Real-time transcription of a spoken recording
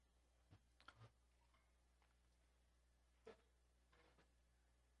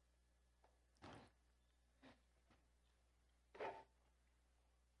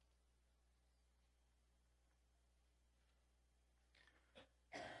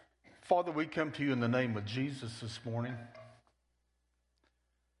Father, we come to you in the name of Jesus this morning.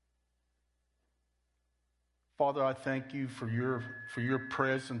 Father, I thank you for your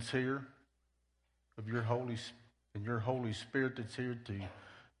presence here, of your Holy Spirit that's here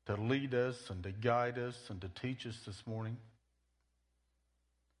to lead us and to guide us and to teach us this morning.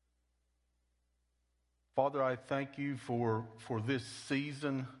 Father, I thank you for this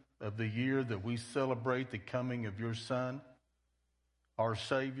season of the year that we celebrate the coming of your Son, our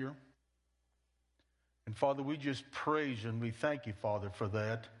Savior. And Father, we just praise you and we thank you, Father, for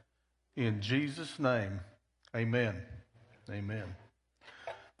that. In Jesus' name, amen. Amen.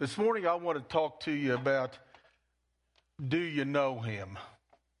 This morning I want to talk to you about, do you know him?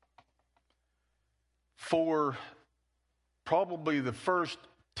 For probably the first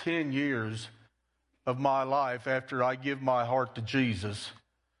 10 years of my life after I give my heart to Jesus,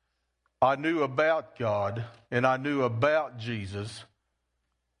 I knew about God and I knew about Jesus,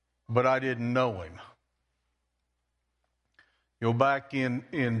 but I didn't know him. You know, back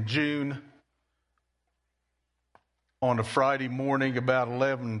in June, on a Friday morning about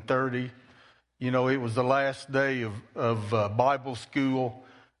 11:30, you know, it was the last day of Bible school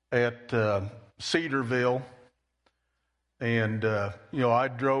at Cedarville. And, you know, I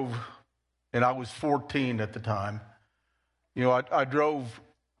drove, and I was 14 at the time. You know, I drove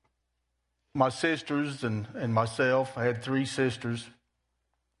my sisters and myself. I had 3 sisters.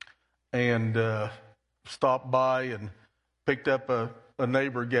 And stopped by and picked up a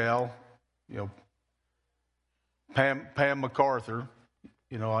neighbor gal, you know, Pam MacArthur.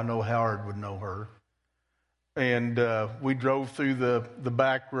 You know, I know Howard would know her. And we drove through the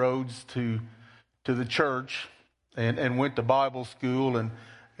back roads to the church and went to Bible school.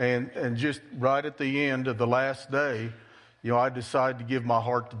 And just right at the end of the last day, you know, I decided to give my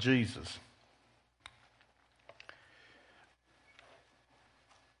heart to Jesus.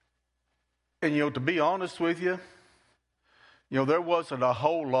 And, you know, to be honest with you, you know, there wasn't a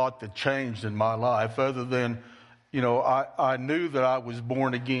whole lot that changed in my life other than, you know, I knew that I was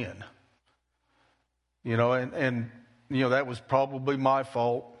born again. You know, and you know, that was probably my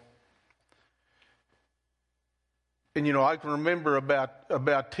fault. And, you know, I can remember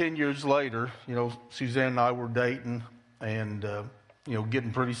about 10 years later, you know, Suzanne and I were dating and, you know,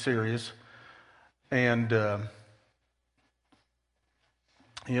 getting pretty serious. And,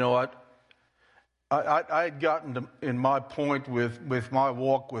 you know, I had gotten to, in my point with my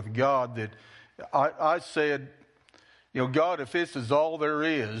walk with God, that I said, you know, God, if this is all there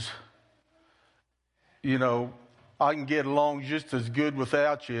is, you know, I can get along just as good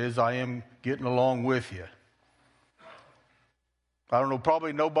without you as I am getting along with you. I don't know,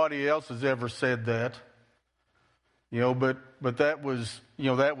 probably nobody else has ever said that, you know, but that was, you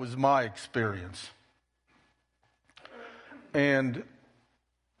know, that was my experience. And,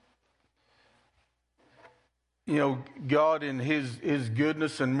 you know, God in his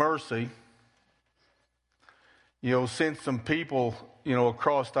goodness and mercy, you know, sent some people, you know,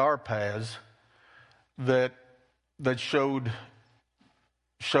 across our paths that showed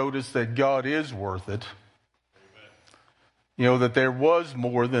us that God is worth it. Amen. You know, that there was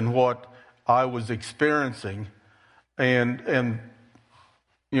more than what I was experiencing. And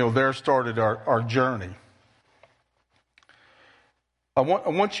you know, there started our journey. I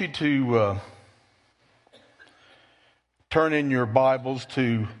want you to turn in your Bibles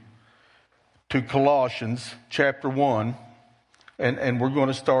to Colossians chapter 1, and we're going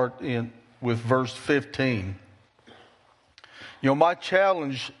to start with verse 15. You know, my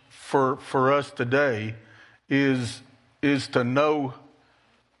challenge for us today is to know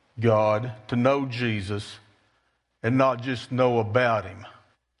God, to know Jesus, and not just know about him.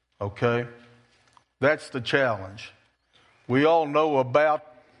 Okay? That's the challenge. We all know about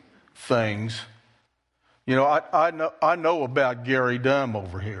things. You know, I know about Gary Dunn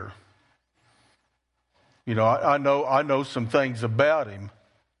over here. You know, I know some things about him,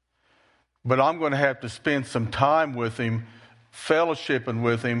 but I'm going to have to spend some time with him, fellowshipping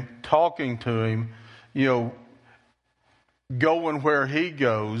with him, talking to him, you know, going where he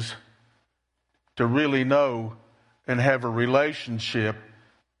goes to really know and have a relationship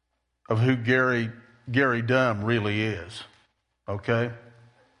of who Gary Dunn really is. Okay?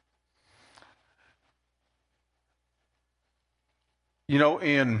 You know,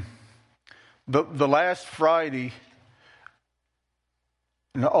 in the last Friday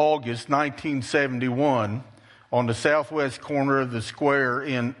in August 1971, on the southwest corner of the square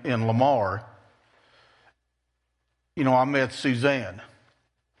in Lamar, you know, I met Suzanne.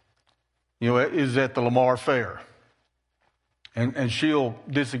 You know, it is at the Lamar Fair. And she'll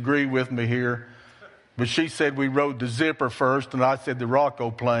disagree with me here, But she said we rode the Zipper first, and I said the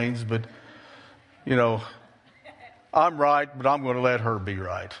Rocco planes. But, I'm right, but I'm going to let her be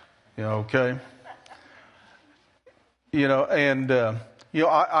right. Okay? I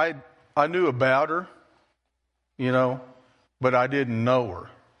knew about her, but I didn't know her.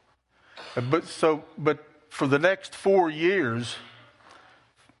 But for the next 4 years,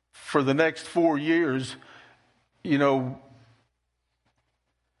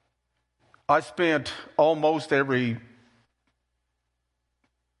 I spent almost every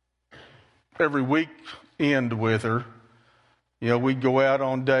weekend with her. We'd go out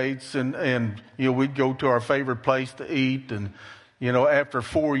on dates and we'd go to our favorite place to eat. And, after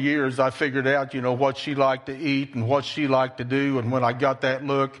 4 years, I figured out, what she liked to eat and what she liked to do. And when I got that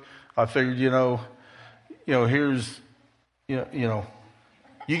look, I figured, here's, you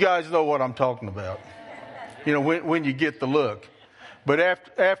guys know what I'm talking about. When you get the look. But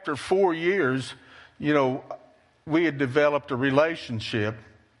after 4 years, we had developed a relationship.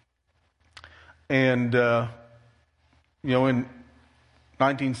 And, in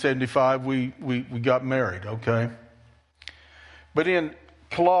 1975, we got married, okay? But in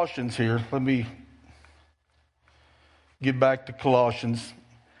Colossians here, let me get back to Colossians,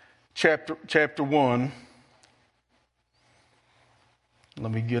 chapter 1.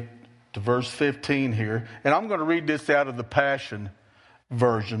 Let me get to verse 15 here. And I'm going to read this out of the Passion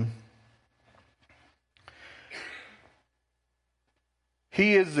Version.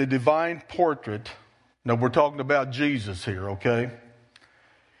 He is the divine portrait. Now, we're talking about Jesus here, okay?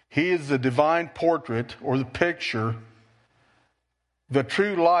 He is the divine portrait or the picture, the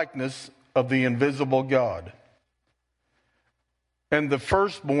true likeness of the invisible God, and the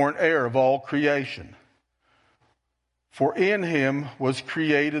firstborn heir of all creation. For in him was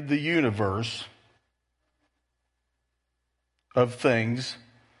created the universe of things,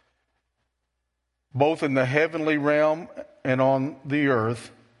 both in the heavenly realm and on the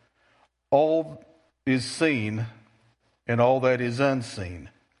earth. All is seen and all that is unseen.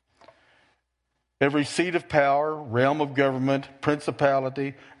 Every seat of power, realm of government,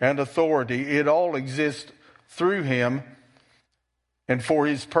 principality, and authority, it all exists through him and for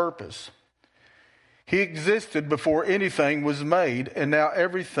his purpose. He existed before anything was made, and now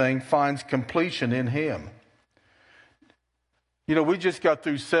everything finds completion in him. We just got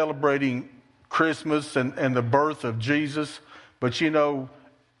through celebrating Christmas and the birth of Jesus, but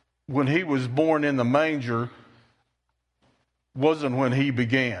when he was born in the manger wasn't when he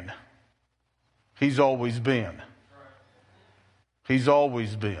began. He's always been. He's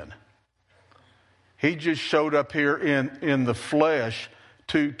always been. He just showed up here in the flesh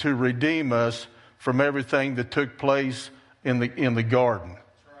to redeem us from everything that took place in the garden.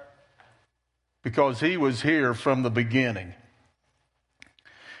 Because he was here from the beginning.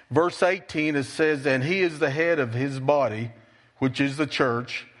 Verse 18, it says, and he is the head of his body, which is the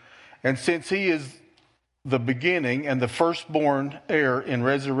church. And since he is the beginning and the firstborn heir in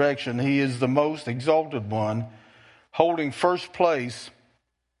resurrection, he is the most exalted one, holding first place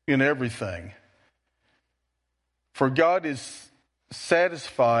in everything. For God is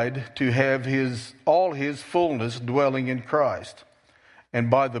satisfied to have all his fullness dwelling in Christ. And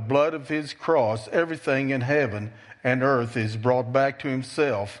by the blood of his cross, everything in heaven and earth is brought back to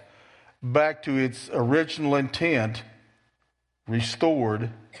himself, back to its original intent, restored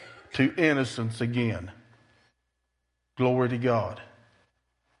to innocence again. Glory to God.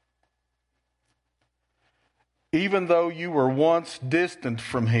 Even though you were once distant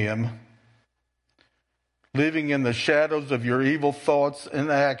from him, living in the shadows of your evil thoughts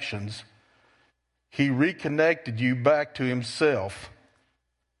and actions, he reconnected you back to himself.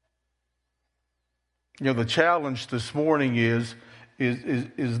 The challenge this morning is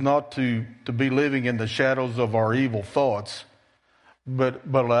not to be living in the shadows of our evil thoughts, but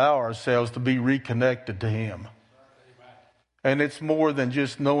allow ourselves to be reconnected to him. And it's more than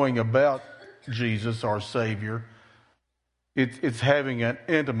just knowing about Jesus, our Savior. It's having an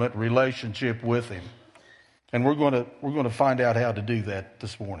intimate relationship with him. And we're going to find out how to do that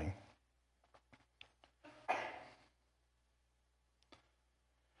this morning.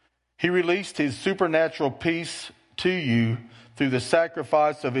 He released his supernatural peace to you through the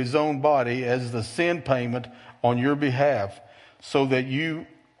sacrifice of his own body as the sin payment on your behalf, so that you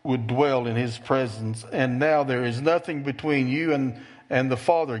would dwell in his presence. And now there is nothing between you and the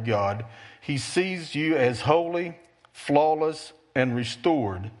Father God. He sees you as holy, flawless, and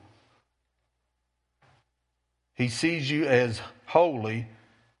restored. He sees you as holy,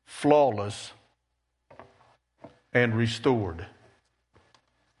 flawless, and restored.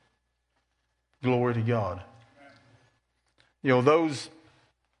 Glory to God. Those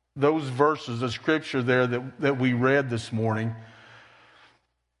those verses of Scripture there that we read this morning,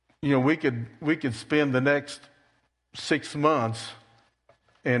 we could spend the next 6 months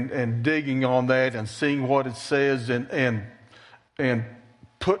and digging on that and seeing what it says and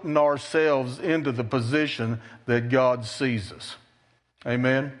putting ourselves into the position that God sees us.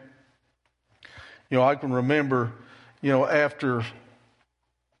 Amen. I can remember, after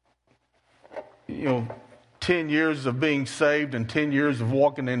 10 years of being saved and 10 years of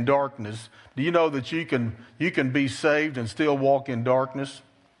walking in darkness. Do you know that you can be saved and still walk in darkness?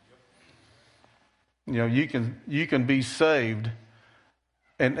 You can be saved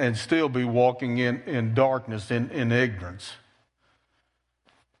and still be walking in darkness, in ignorance.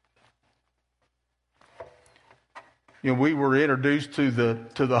 We were introduced to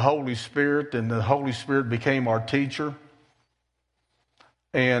the Holy Spirit, and the Holy Spirit became our teacher.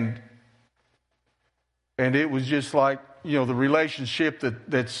 And it was just like, the relationship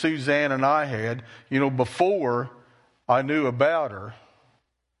that Suzanne and I had, before I knew about her.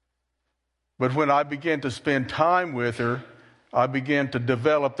 But when I began to spend time with her, I began to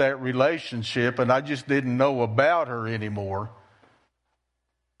develop that relationship, and I just didn't know about her anymore.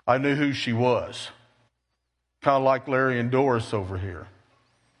 I knew who she was. Kind of like Larry and Doris over here.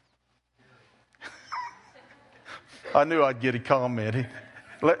 I knew I'd get a comment.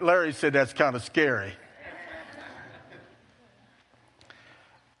 Larry said that's kind of scary.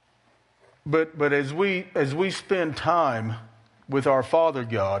 But as we spend time with our Father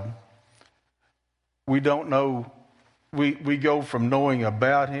God, we don't know, we go from knowing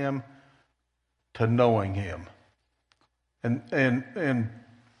about Him to knowing Him. And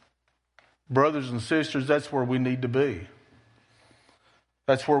brothers and sisters, that's where we need to be.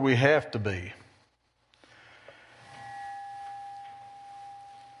 That's where we have to be.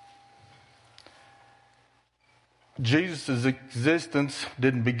 Jesus' existence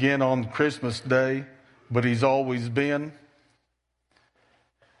didn't begin on Christmas Day, but He's always been.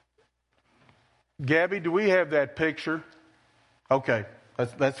 Gabby, do we have that picture? Okay,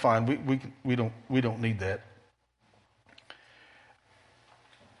 that's fine. We don't need that.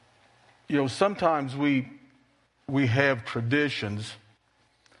 Sometimes we have traditions,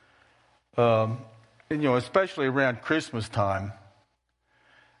 especially around Christmas time.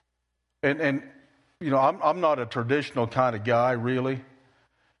 And I'm not a traditional kind of guy, really.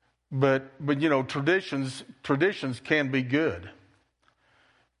 But traditions can be good.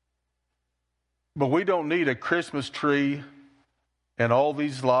 But we don't need a Christmas tree and all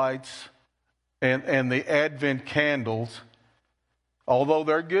these lights and the Advent candles, although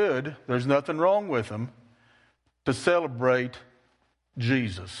they're good, there's nothing wrong with them, to celebrate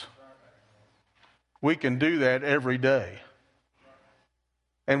Jesus. We can do that every day.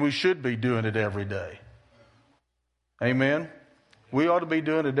 And we should be doing it every day. Amen? We ought to be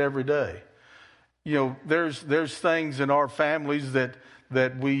doing it every day. There's things in our families that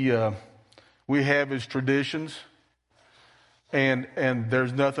we have as traditions, and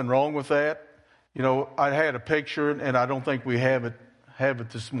there's nothing wrong with that. I had a picture, and I don't think we have it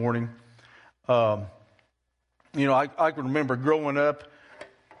this morning. I can remember growing up,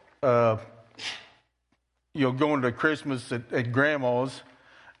 going to Christmas at Grandma's,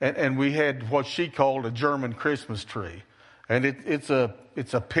 and we had what she called a German Christmas tree, and it's a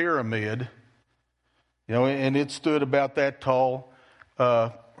pyramid, and it stood about that tall.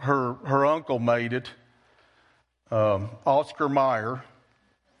 Her uncle made it, Oscar Mayer,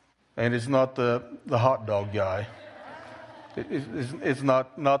 and it's not the hot dog guy. It's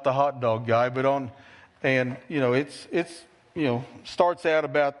not the hot dog guy, but it's starts out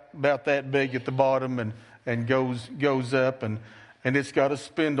about that big at the bottom and goes up, and it's got a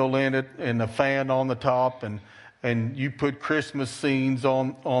spindle in it and a fan on the top, and you put Christmas scenes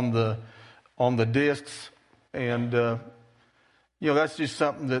on the discs, and that's just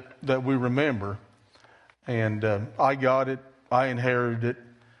something that we remember. And I got it, I inherited it,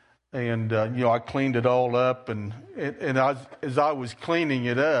 and I cleaned it all up, and as I was cleaning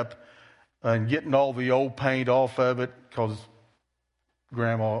it up and getting all the old paint off of it, because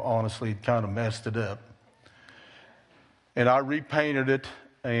Grandma honestly kind of messed it up, and I repainted it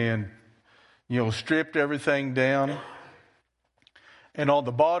and stripped everything down, and on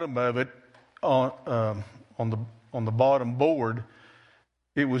the bottom of it, on the bottom board,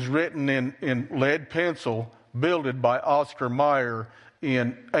 it was written in lead pencil, builded by Oscar Mayer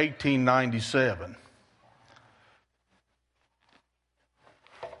in 1897.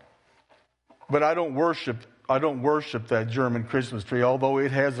 But I don't worship that German Christmas tree, although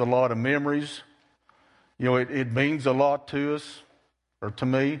it has a lot of memories. It means a lot to us, or to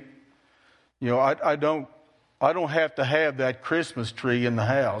me. I don't I don't have to have that Christmas tree in the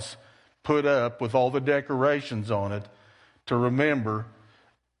house put up with all the decorations on it to remember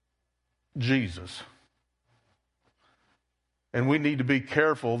Jesus. And we need to be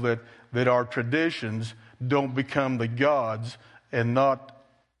careful that our traditions don't become the gods and not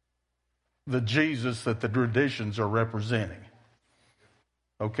the Jesus that the traditions are representing.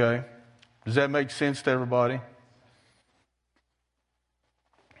 Okay? Does that make sense to everybody?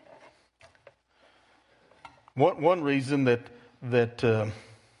 One reason that that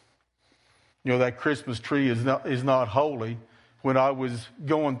Christmas tree is not holy, when I was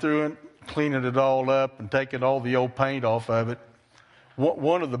going through it, cleaning it all up and taking all the old paint off of it,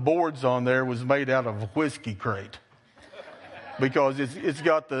 one of the boards on there was made out of a whiskey crate because it's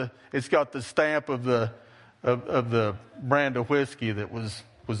got the stamp of the brand of whiskey that was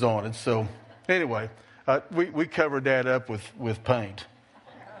on it. So anyway, we covered that up with paint.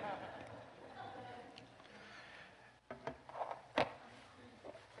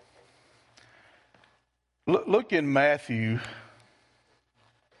 Look in Matthew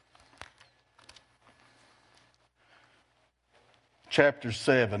chapter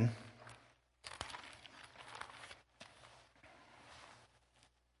 7.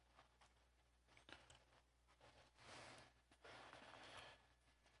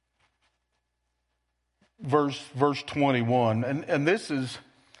 Verse 21. And this is,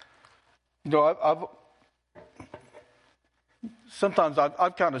 sometimes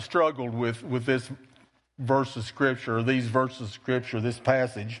I've kind of struggled with this verse of Scripture, or these verses of Scripture, this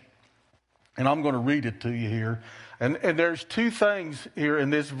passage. And I'm going to read it to you here. And there's two things here in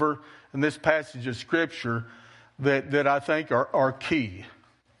this passage of Scripture that I think are key.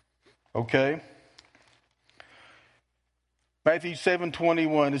 Okay? Matthew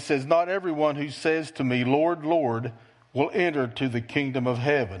 7:21, it says, "Not everyone who says to me, 'Lord, Lord,' will enter to the kingdom of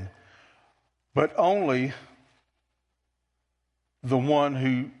heaven, but only the one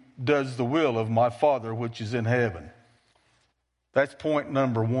who does the will of my Father which is in heaven." That's point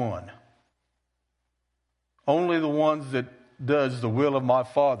number one. Only the ones that does the will of my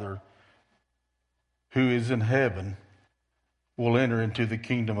Father who is in heaven will enter into the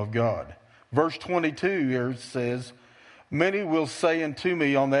kingdom of God. Verse 22 here says, "Many will say unto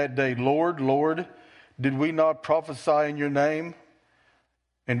me on that day, 'Lord, Lord, did we not prophesy in your name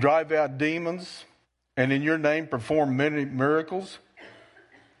and drive out demons and in your name perform many miracles?'"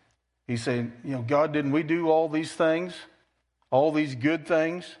 He's saying, God, didn't we do all these things? All these good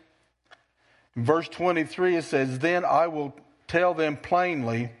things? In verse 23, it says, "Then I will tell them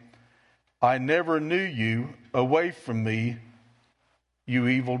plainly, I never knew you. Away from me, you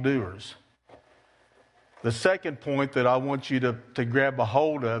evildoers." The second point that I want you to grab a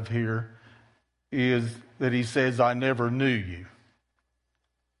hold of here is that he says, "I never knew you."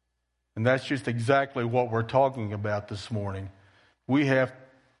 And that's just exactly what we're talking about this morning. We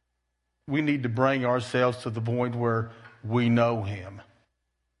need to bring ourselves to the point where we know him.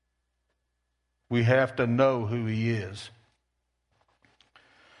 We have to know who he is.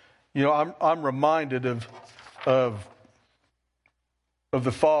 I'm reminded of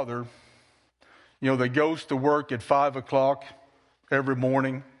the father, that goes to work at 5 o'clock every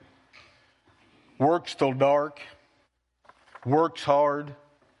morning, works till dark, works hard,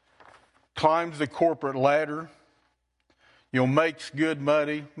 climbs the corporate ladder, makes good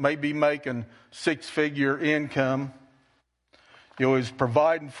money, maybe making 6-figure income, is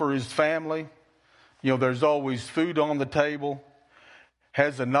providing for his family. There's always food on the table,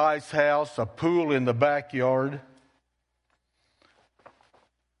 has a nice house, a pool in the backyard,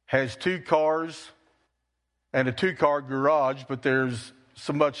 has 2 cars and a 2-car garage, but there's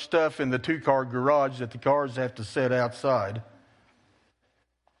so much stuff in the 2-car garage that the cars have to sit outside.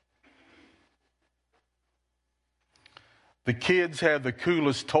 The kids have the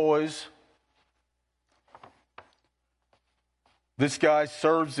coolest toys. This guy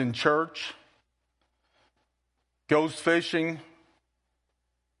serves in church, goes fishing,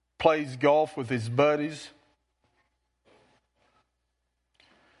 plays golf with his buddies.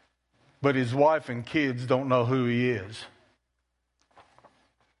 But his wife and kids don't know who he is.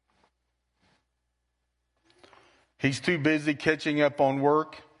 He's too busy catching up on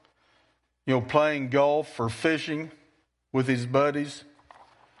work, playing golf or fishing with his buddies,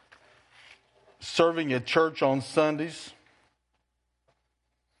 serving at church on Sundays.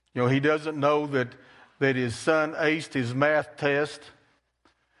 He doesn't know that his son aced his math test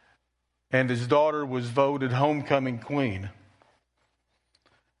and his daughter was voted homecoming queen.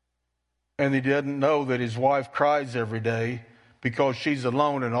 And he doesn't know that his wife cries every day because she's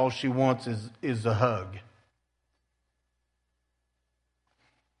alone and all she wants is a hug.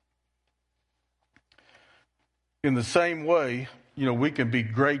 In the same way, we can be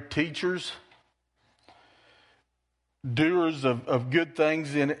great teachers, doers of good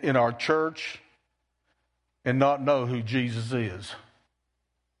things in our church, and not know who Jesus is.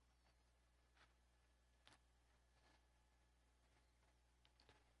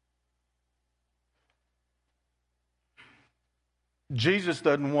 Jesus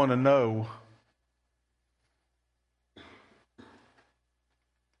doesn't want to know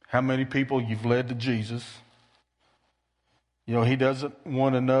how many people you've led to Jesus. He doesn't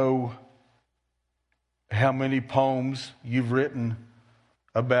want to know how many poems you've written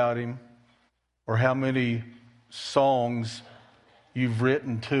about him or how many songs you've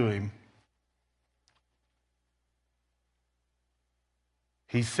written to him.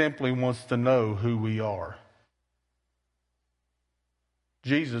 He simply wants to know who we are.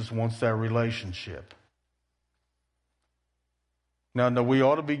 Jesus wants that relationship. Now, we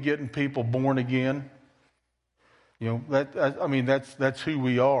ought to be getting people born again. That's who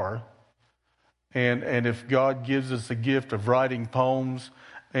we are. And if God gives us the gift of writing poems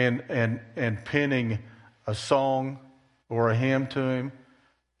and penning a song or a hymn to him,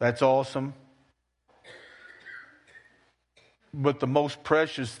 that's awesome. But the most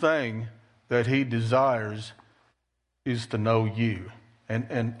precious thing that he desires is to know you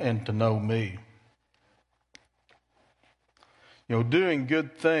and to know me. Doing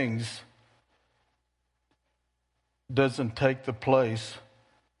good things doesn't take the place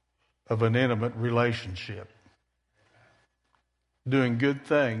of an intimate relationship. Doing good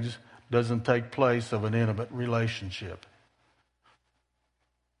things doesn't take place of an intimate relationship.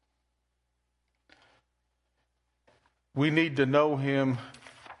 We need to know him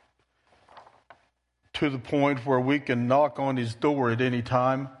to the point where we can knock on his door at any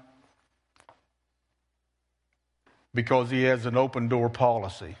time because he has an open door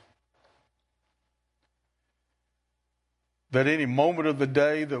policy. That any moment of the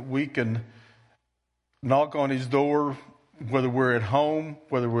day that we can knock on his door, whether we're at home,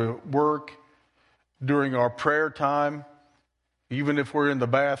 whether we're at work, during our prayer time, even if we're in the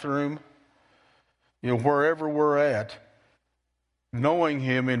bathroom, wherever we're at, knowing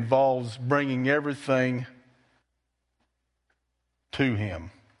him involves bringing everything to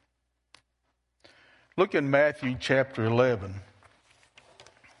him. Look in Matthew chapter 11.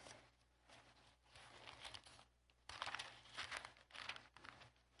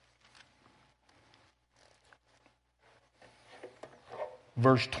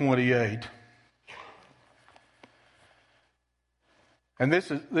 Verse 28. And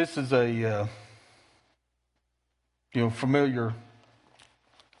this is a familiar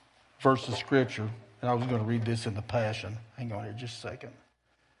verse of Scripture. And I was going to read this in the Passion. Hang on here just a second.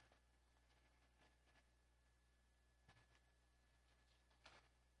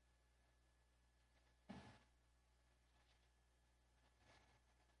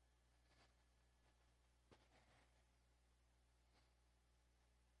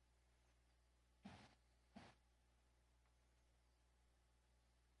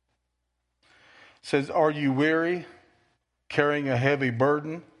 It says, "Are you weary, carrying a heavy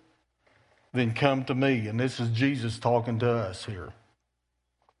burden? Then come to me." And this is Jesus talking to us here.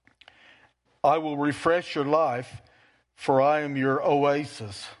 "I will refresh your life, for I am your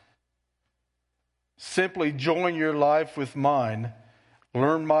oasis. Simply join your life with mine,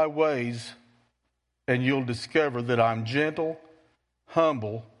 learn my ways, and you'll discover that I'm gentle,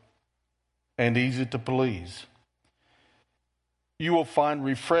 humble, and easy to please. You will find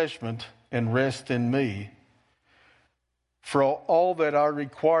refreshment and rest in me, for all that I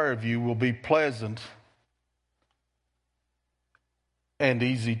require of you will be pleasant and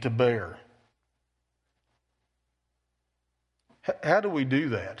easy to bear." How do we do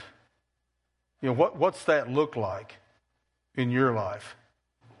that? What's that look like in your life?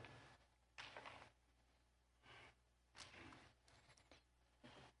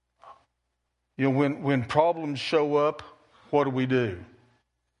 When problems show up, what do?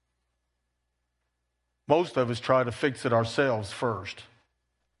 Most of us try to fix it ourselves first.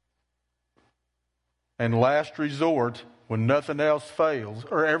 And last resort, when nothing else fails,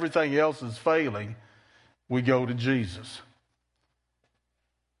 or everything else is failing, we go to Jesus.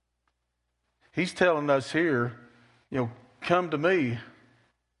 He's telling us here, come to me.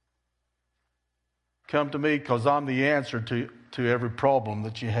 Come to me because I'm the answer to every problem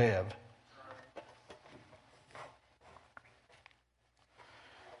that you have.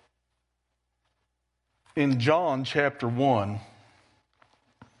 In John chapter 1,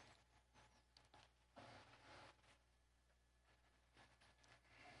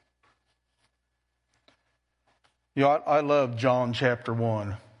 I love John chapter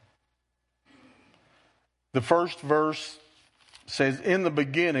 1. The first verse says, "In the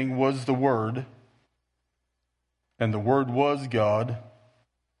beginning was the Word, and the Word was God,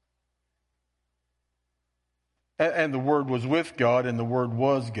 and the Word was with God, and the Word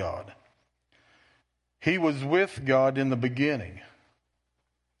was God. He was with God in the beginning.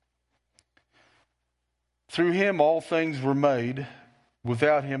 Through him all things were made.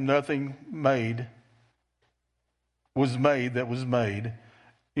 Without him nothing was made that was made.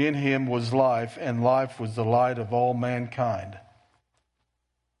 In him was life, and life was the light of all mankind.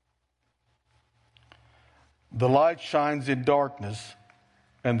 The light shines in darkness,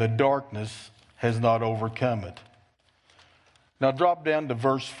 and the darkness has not overcome it." Now drop down to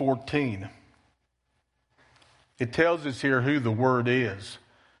verse 14. It tells us here who the Word is.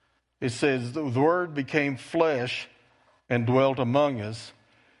 It says, "The Word became flesh and dwelt among us,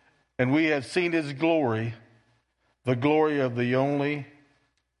 and we have seen his glory, the glory of the only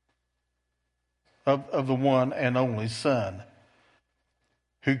of the one and only Son,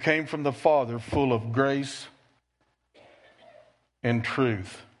 who came from the Father, full of grace and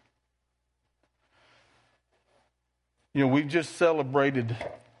truth." You know, we've just celebrated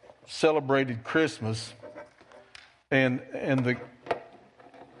Christmas, and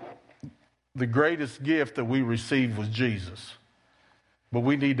the greatest gift that we received was Jesus. But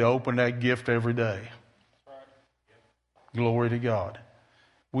we need to open that gift every day. Glory to God.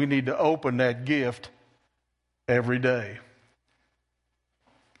 We need to open that gift every day.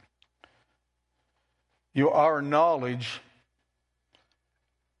 You know, our knowledge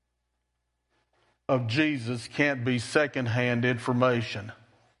of Jesus can't be secondhand information.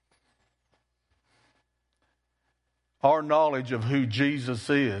 Our knowledge of who Jesus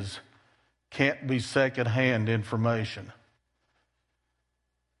is can't be secondhand information.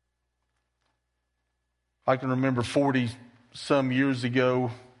 I can remember 40 some years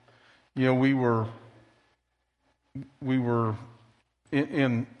ago, you know, we were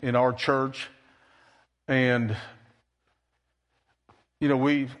in our church, and you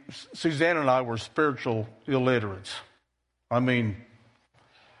know, Suzanne and I were spiritual illiterates. I mean,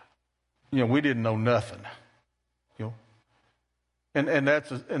 you know, we didn't know nothing. You know, and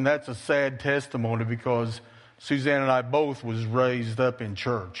that's a sad testimony, because Suzanne and I both was raised up in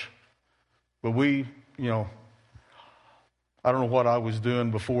church, but we, you know, I don't know what I was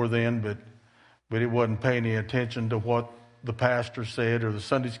doing before then, but it wasn't paying any attention to what the pastor said or the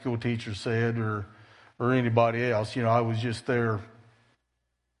Sunday school teacher said or anybody else. You know, I was just there.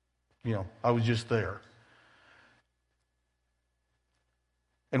 You know, I was just there.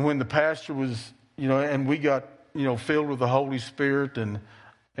 And when the pastor was, you know, and we got, you know, filled with the Holy Spirit, and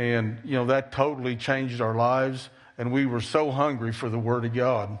you know, that totally changed our lives, and we were so hungry for the Word of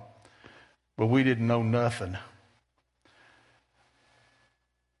God, but we didn't know nothing.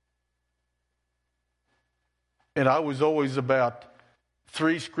 And I was always about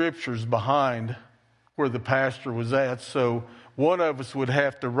 3 scriptures behind where the pastor was at, so one of us would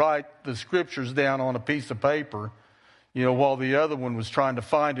have to write the scriptures down on a piece of paper, you know, while the other one was trying to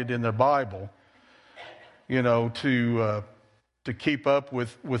find it in their Bible, you know, to keep up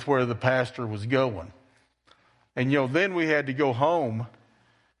with where the pastor was going. And, you know, then we had to go home,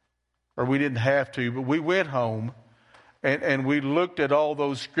 or we didn't have to, but we went home and we looked at all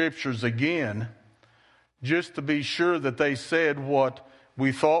those scriptures again, just to be sure that they said what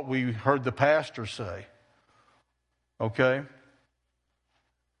we thought we heard the pastor say. Okay?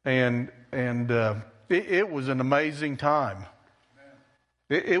 And it was an amazing time.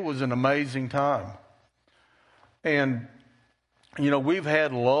 It was an amazing time. And, you know, we've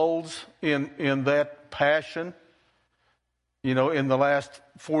had lulls in that passion, you know, in the last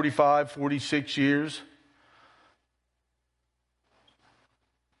 45, 46 years.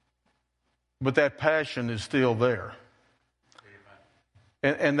 But that passion is still there.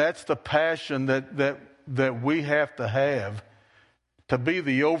 And that's the passion that we have to be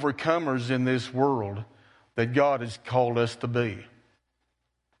the overcomers in this world that God has called us to be.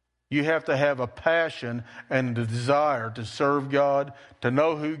 You have to have a passion and a desire to serve God, to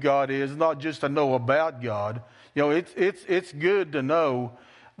know who God is, not just to know about God. You know, it's good to know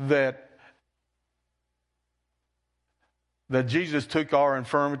that Jesus took our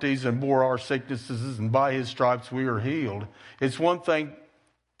infirmities and bore our sicknesses, and by his stripes we are healed. It's one thing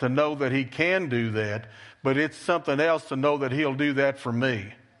to know that he can do that, but it's something else to know that he'll do that for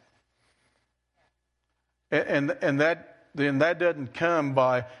me. And that doesn't come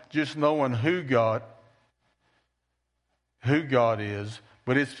by just knowing who God is,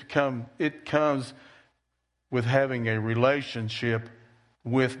 but it comes with having a relationship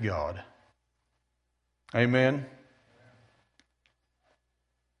with God. Amen.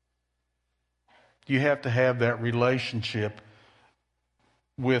 You have to have that relationship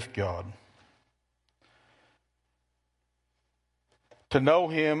with God. To know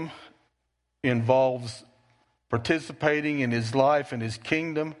Him involves participating in His life and His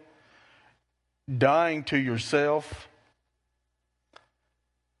kingdom, dying to yourself,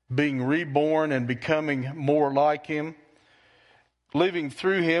 being reborn and becoming more like Him, living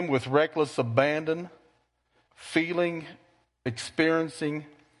through Him with reckless abandon, feeling, experiencing,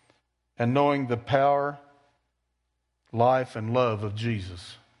 and knowing the power, life, and love of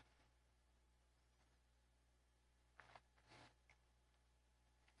Jesus.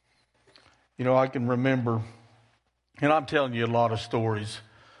 You know, I can remember, and I'm telling you a lot of stories,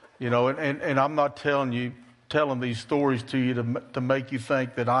 you know, and I'm not telling these stories to you to make you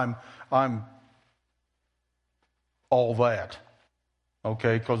think that I'm all that,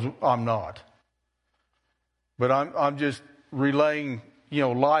 okay? Because I'm not. But I'm just relaying, you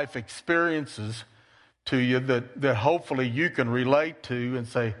know, life experiences to you that hopefully you can relate to and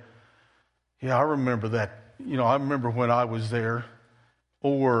say, yeah, I remember that. You know, I remember when I was there,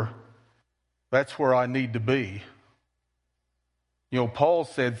 or that's where I need to be. You know, Paul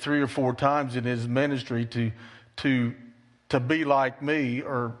said 3 or 4 times in his ministry to be like me,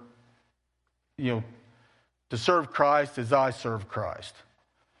 or, you know, to serve Christ as I serve Christ.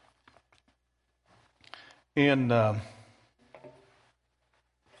 In I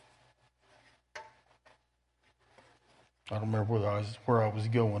don't remember where I was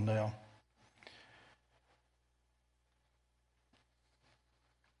going now.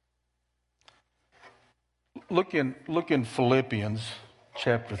 Look in Philippians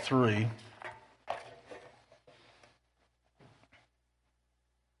chapter 3.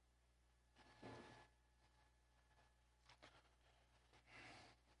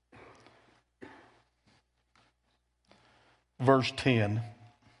 Verse 10.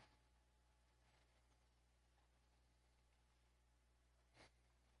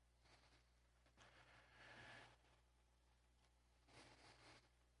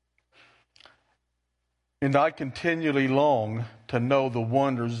 And I continually long to know the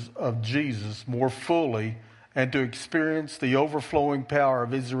wonders of Jesus more fully and to experience the overflowing power of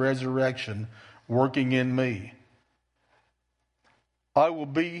His resurrection working in me. I will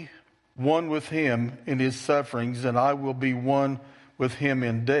be one with Him in His sufferings, and I will be one with Him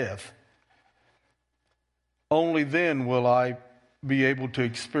in death. Only then will I be able to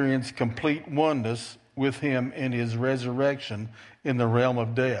experience complete oneness with Him in His resurrection in the realm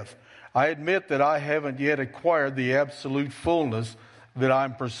of death. I admit that I haven't yet acquired the absolute fullness that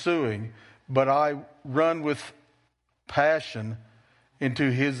I'm pursuing, but I run with passion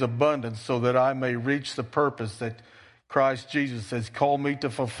into His abundance so that I may reach the purpose that Christ Jesus has called me to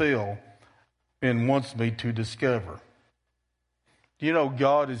fulfill and wants me to discover. You know,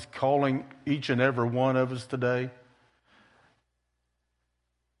 God is calling each and every one of us today.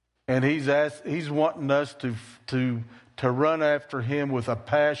 And He's wanting us to run after Him with a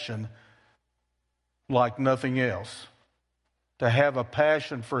passion like nothing else. To have a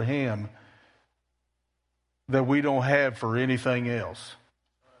passion for Him that we don't have for anything else.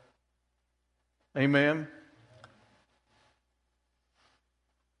 Amen?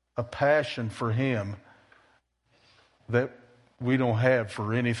 A passion for Him that we don't have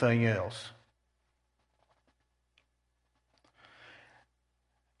for anything else.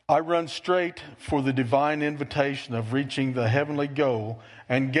 I run straight for the divine invitation of reaching the heavenly goal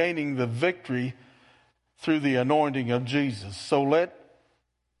and gaining the victory through the anointing of Jesus. So let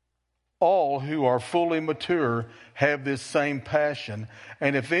all who are fully mature have this same passion.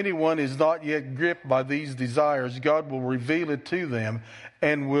 And if anyone is not yet gripped by these desires, God will reveal it to them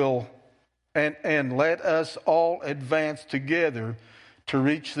and let us all advance together to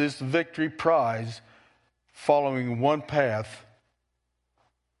reach this victory prize, following one path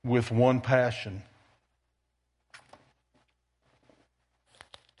with one passion.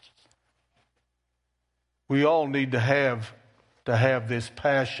 We all need to have this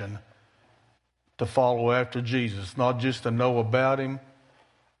passion to follow after Jesus, not just to know about Him,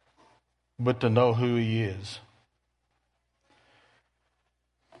 but to know who He is.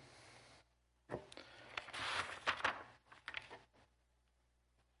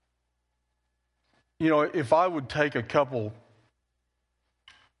 You know, if I would take a couple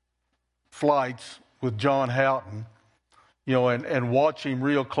flights with John Houghton, you know, and watch him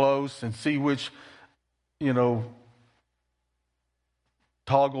real close and see which, you know,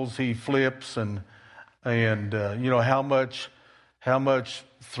 toggles he flips and you know, how much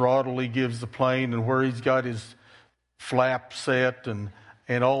throttle he gives the plane and where he's got his flap set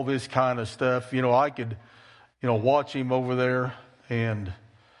and all this kind of stuff. You know, I could, you know, watch him over there and,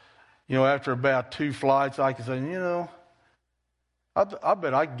 After about 2 flights, I can say, I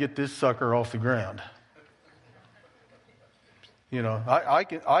bet I can get this sucker off the ground.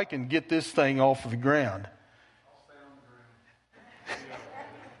 I can get this thing off of the ground.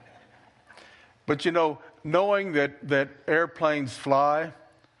 But knowing that airplanes fly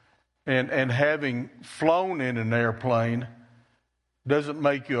and having flown in an airplane doesn't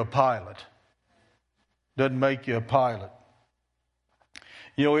make you a pilot. Doesn't make you a pilot.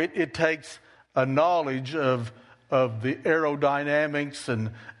 It takes a knowledge of the aerodynamics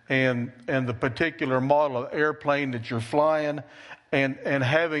and the particular model of airplane that you're flying and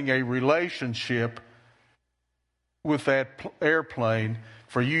having a relationship with that airplane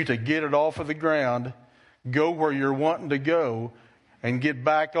for you to get it off of the ground, go where you're wanting to go, and get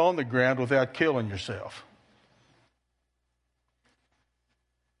back on the ground without killing yourself.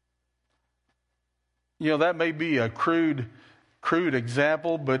 That may be a crude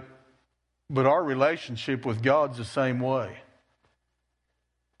example, but our relationship with God's the same way.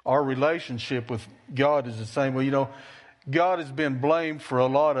 Our relationship with God is the same way. God has been blamed for a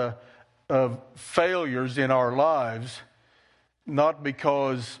lot of failures in our lives, not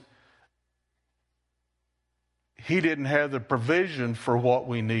because He didn't have the provision for what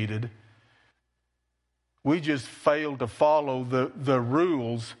we needed. We just failed to follow the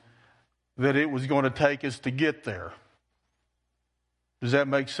rules that it was going to take us to get there. Does that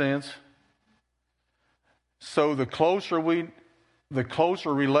make sense? So the closer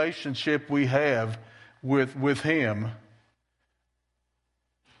relationship we have with Him,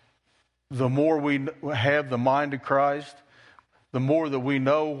 the more we have the mind of Christ, the more that we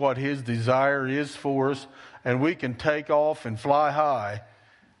know what His desire is for us, and we can take off and fly high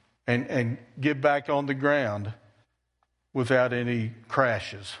and get back on the ground without any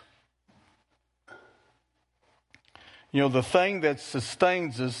crashes. The thing that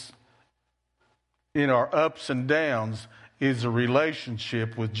sustains us in our ups and downs is a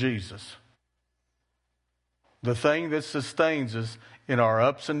relationship with Jesus. The thing that sustains us in our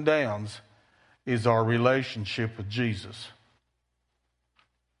ups and downs is our relationship with Jesus.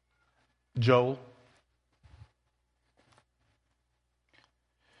 Joel?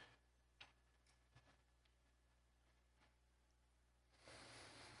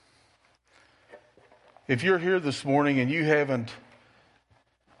 If you're here this morning and you haven't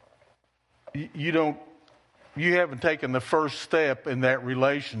taken the first step in that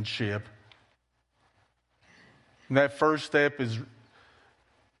relationship, and that first step is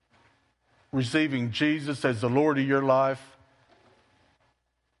receiving Jesus as the Lord of your life,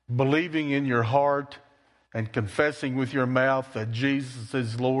 believing in your heart and confessing with your mouth that Jesus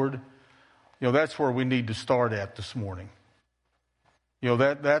is Lord, that's where we need to start at this morning.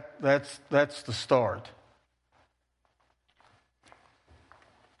 That's the start.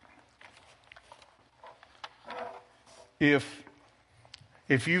 If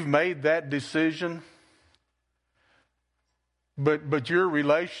you've made that decision, but your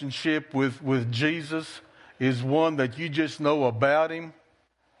relationship with Jesus is one that you just know about Him,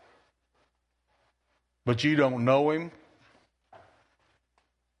 but you don't know Him,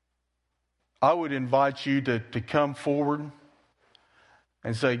 I would invite you to come forward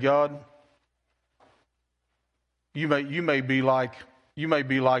and say, God, you may be like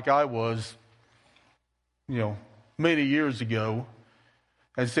I was, many years ago,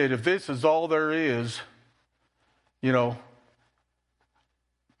 and said, if this is all there is, I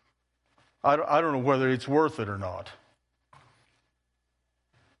don't know whether it's worth it or not.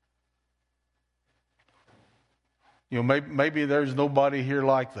 Maybe there's nobody here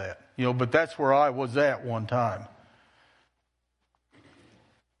like that, but that's where I was at one time.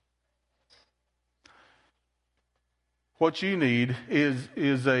 What you need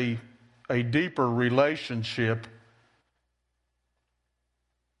is a deeper relationship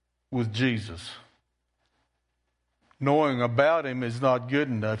with Jesus. Knowing about Him is not good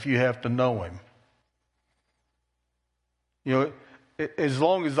enough. You have to know Him. As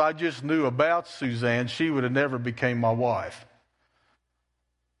long as I just knew about Suzanne, she would have never became my wife.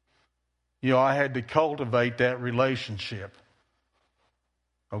 I had to cultivate that relationship.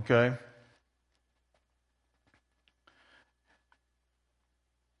 Okay?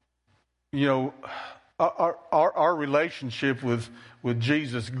 Our relationship with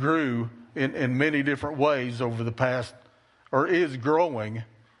Jesus grew in many different ways over the past, or is growing,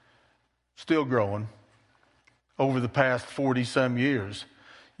 still growing, over the past 40-some years.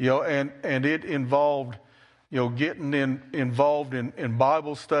 And it involved, getting involved in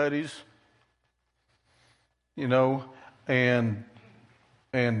Bible studies, and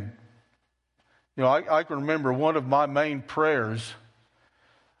I can remember one of my main prayers,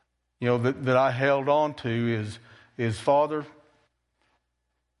 that I held on to is Father,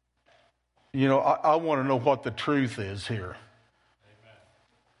 I want to know what the truth is here.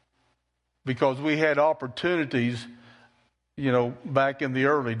 Because we had opportunities, back in the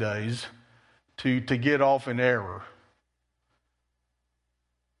early days to get off in error.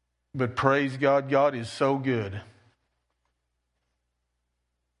 But praise God, God is so good.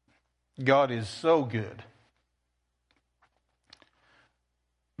 God is so good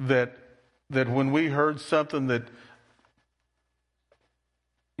that when we heard something that,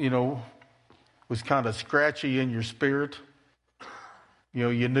 was kind of scratchy in your spirit,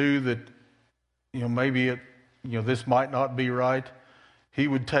 you knew that, maybe this might not be right. He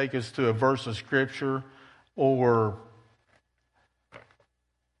would take us to a verse of Scripture, or,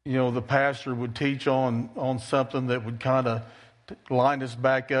 the pastor would teach on something that would kind of line us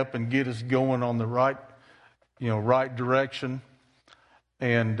back up and get us going on the right direction.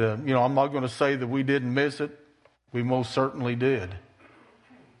 And, I'm not going to say that we didn't miss it. We most certainly did.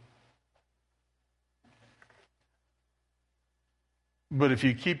 But if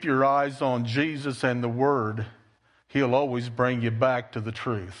you keep your eyes on Jesus and the Word, He'll always bring you back to the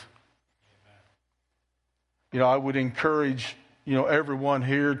truth. I would encourage, everyone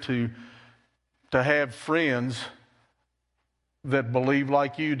here to have friends that believe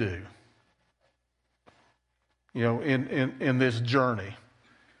like you do, in this journey.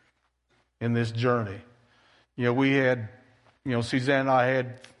 In this journey. We had, Suzanne and I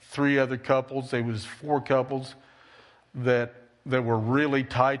had 3 other couples. There was 4 couples that were really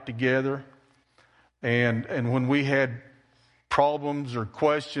tight together. And when we had problems or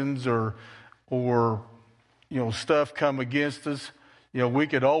questions or stuff come against us, we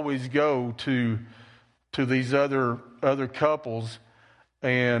could always go to these other couples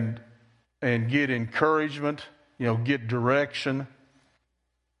and get encouragement, get direction,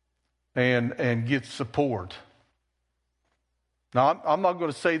 and get support. Now, I'm not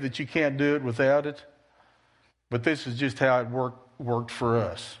going to say that you can't do it without it, but this is just how it worked for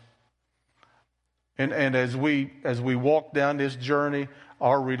us. And as we walk down this journey,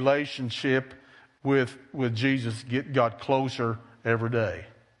 our relationship with Jesus got closer every day.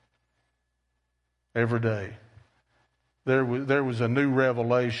 Every day. There was a new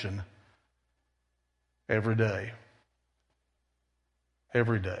revelation every day.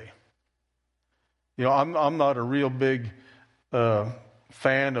 Every day. I'm not a real big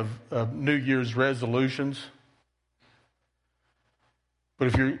fan of New Year's resolutions.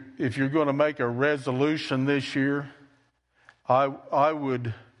 But if you're going to make a resolution this year, I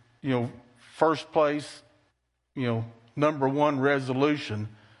would, first place, number one resolution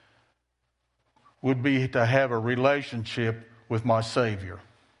would be to have a relationship with my Savior.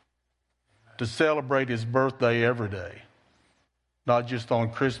 To celebrate His birthday every day, not just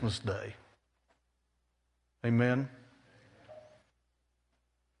on Christmas Day. Amen.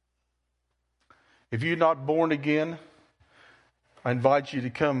 If you're not born again, I invite you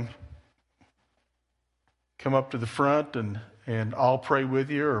to come up to the front and I'll pray with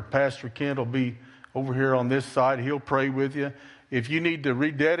you, or Pastor Kent will be over here on this side. He'll pray with you. If you need to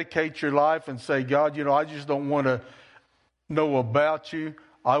rededicate your life and say, God, I just don't want to know about you.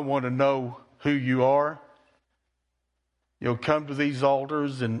 I want to know who you are. Come to these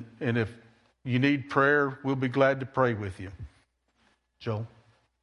altars, and if you need prayer, we'll be glad to pray with you. Joel.